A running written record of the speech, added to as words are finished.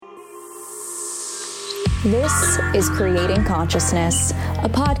This is Creating Consciousness, a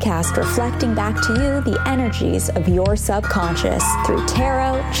podcast reflecting back to you the energies of your subconscious through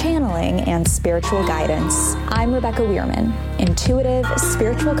tarot, channeling, and spiritual guidance. I'm Rebecca Weirman, intuitive,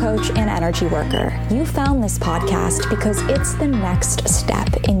 spiritual coach, and energy worker. You found this podcast because it's the next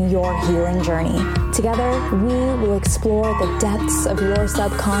step in your healing journey. Together, we will explore the depths of your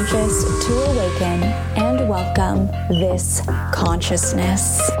subconscious to awaken and welcome this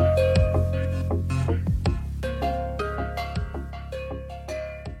consciousness.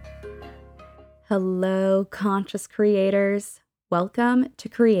 Hello, conscious creators. Welcome to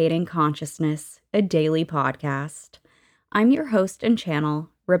Creating Consciousness, a daily podcast. I'm your host and channel,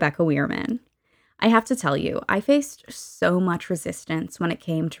 Rebecca Weirman. I have to tell you, I faced so much resistance when it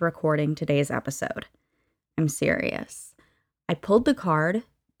came to recording today's episode. I'm serious. I pulled the card,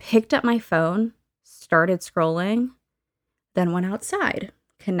 picked up my phone, started scrolling, then went outside,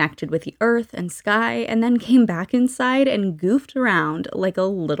 connected with the earth and sky, and then came back inside and goofed around like a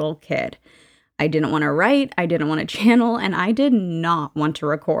little kid. I didn't want to write, I didn't want to channel, and I did not want to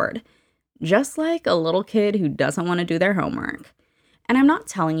record. Just like a little kid who doesn't want to do their homework. And I'm not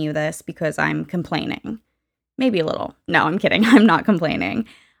telling you this because I'm complaining. Maybe a little. No, I'm kidding. I'm not complaining.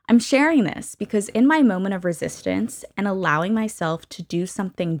 I'm sharing this because in my moment of resistance and allowing myself to do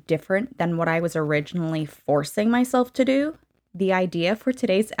something different than what I was originally forcing myself to do, the idea for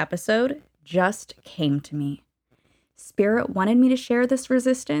today's episode just came to me. Spirit wanted me to share this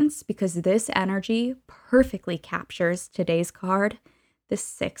resistance because this energy perfectly captures today's card, the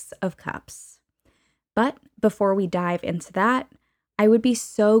Six of Cups. But before we dive into that, I would be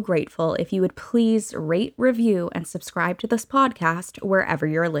so grateful if you would please rate, review, and subscribe to this podcast wherever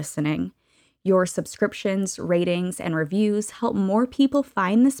you're listening. Your subscriptions, ratings, and reviews help more people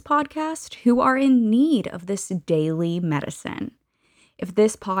find this podcast who are in need of this daily medicine. If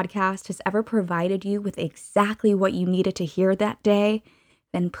this podcast has ever provided you with exactly what you needed to hear that day,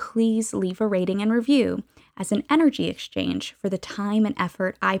 then please leave a rating and review as an energy exchange for the time and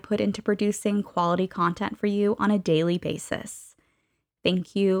effort I put into producing quality content for you on a daily basis.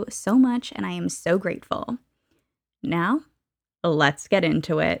 Thank you so much, and I am so grateful. Now, let's get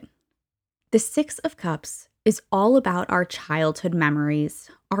into it. The Six of Cups is all about our childhood memories,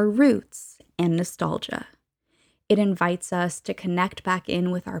 our roots, and nostalgia. It invites us to connect back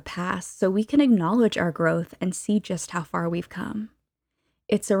in with our past so we can acknowledge our growth and see just how far we've come.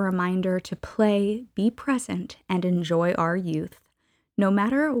 It's a reminder to play, be present, and enjoy our youth, no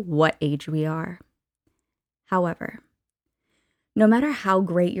matter what age we are. However, no matter how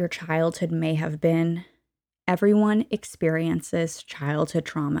great your childhood may have been, everyone experiences childhood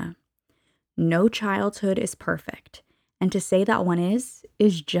trauma. No childhood is perfect, and to say that one is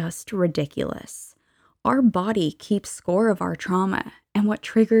just ridiculous. Our body keeps score of our trauma, and what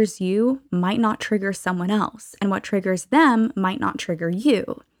triggers you might not trigger someone else, and what triggers them might not trigger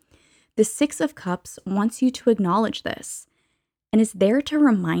you. The Six of Cups wants you to acknowledge this, and is there to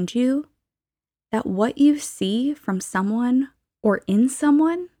remind you that what you see from someone or in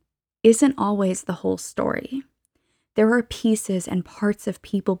someone isn't always the whole story. There are pieces and parts of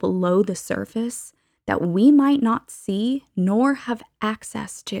people below the surface that we might not see nor have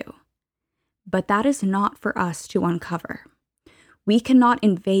access to. But that is not for us to uncover. We cannot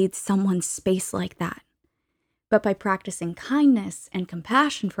invade someone's space like that. But by practicing kindness and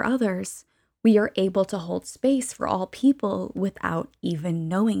compassion for others, we are able to hold space for all people without even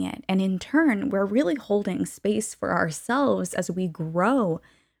knowing it. And in turn, we're really holding space for ourselves as we grow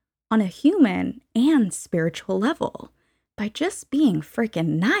on a human and spiritual level by just being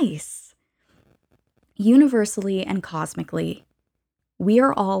freaking nice. Universally and cosmically, we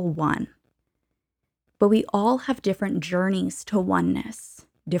are all one. But we all have different journeys to oneness,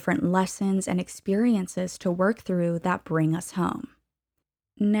 different lessons and experiences to work through that bring us home.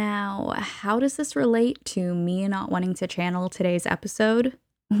 Now, how does this relate to me not wanting to channel today's episode?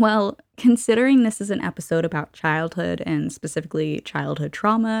 Well, considering this is an episode about childhood and specifically childhood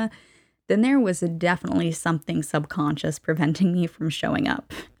trauma, then there was definitely something subconscious preventing me from showing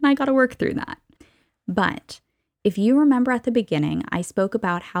up, and I gotta work through that. But if you remember at the beginning, I spoke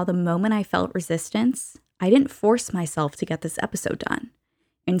about how the moment I felt resistance, I didn't force myself to get this episode done.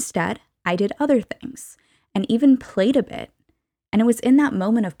 Instead, I did other things and even played a bit. And it was in that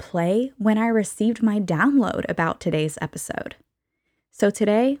moment of play when I received my download about today's episode. So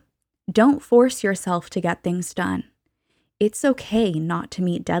today, don't force yourself to get things done. It's okay not to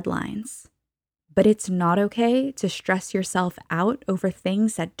meet deadlines. But it's not okay to stress yourself out over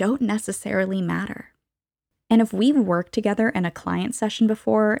things that don't necessarily matter. And if we've worked together in a client session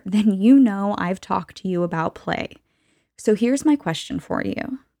before, then you know I've talked to you about play. So here's my question for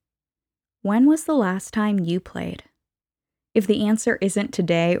you. When was the last time you played? If the answer isn't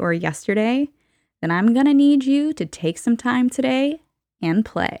today or yesterday, then I'm gonna need you to take some time today and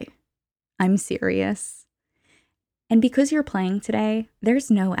play. I'm serious. And because you're playing today,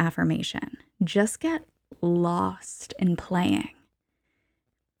 there's no affirmation. Just get lost in playing.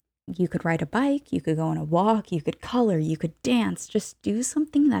 You could ride a bike, you could go on a walk, you could color, you could dance. Just do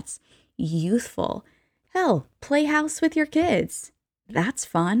something that's youthful. Hell, play house with your kids. That's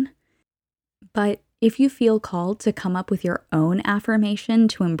fun. But if you feel called to come up with your own affirmation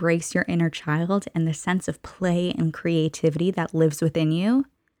to embrace your inner child and the sense of play and creativity that lives within you,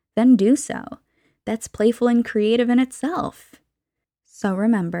 then do so. That's playful and creative in itself. So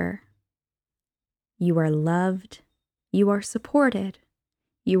remember, you are loved, you are supported,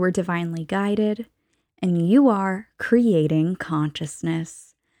 you are divinely guided, and you are creating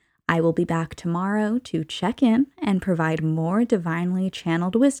consciousness. I will be back tomorrow to check in and provide more divinely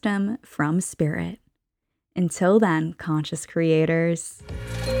channeled wisdom from Spirit. Until then, conscious creators.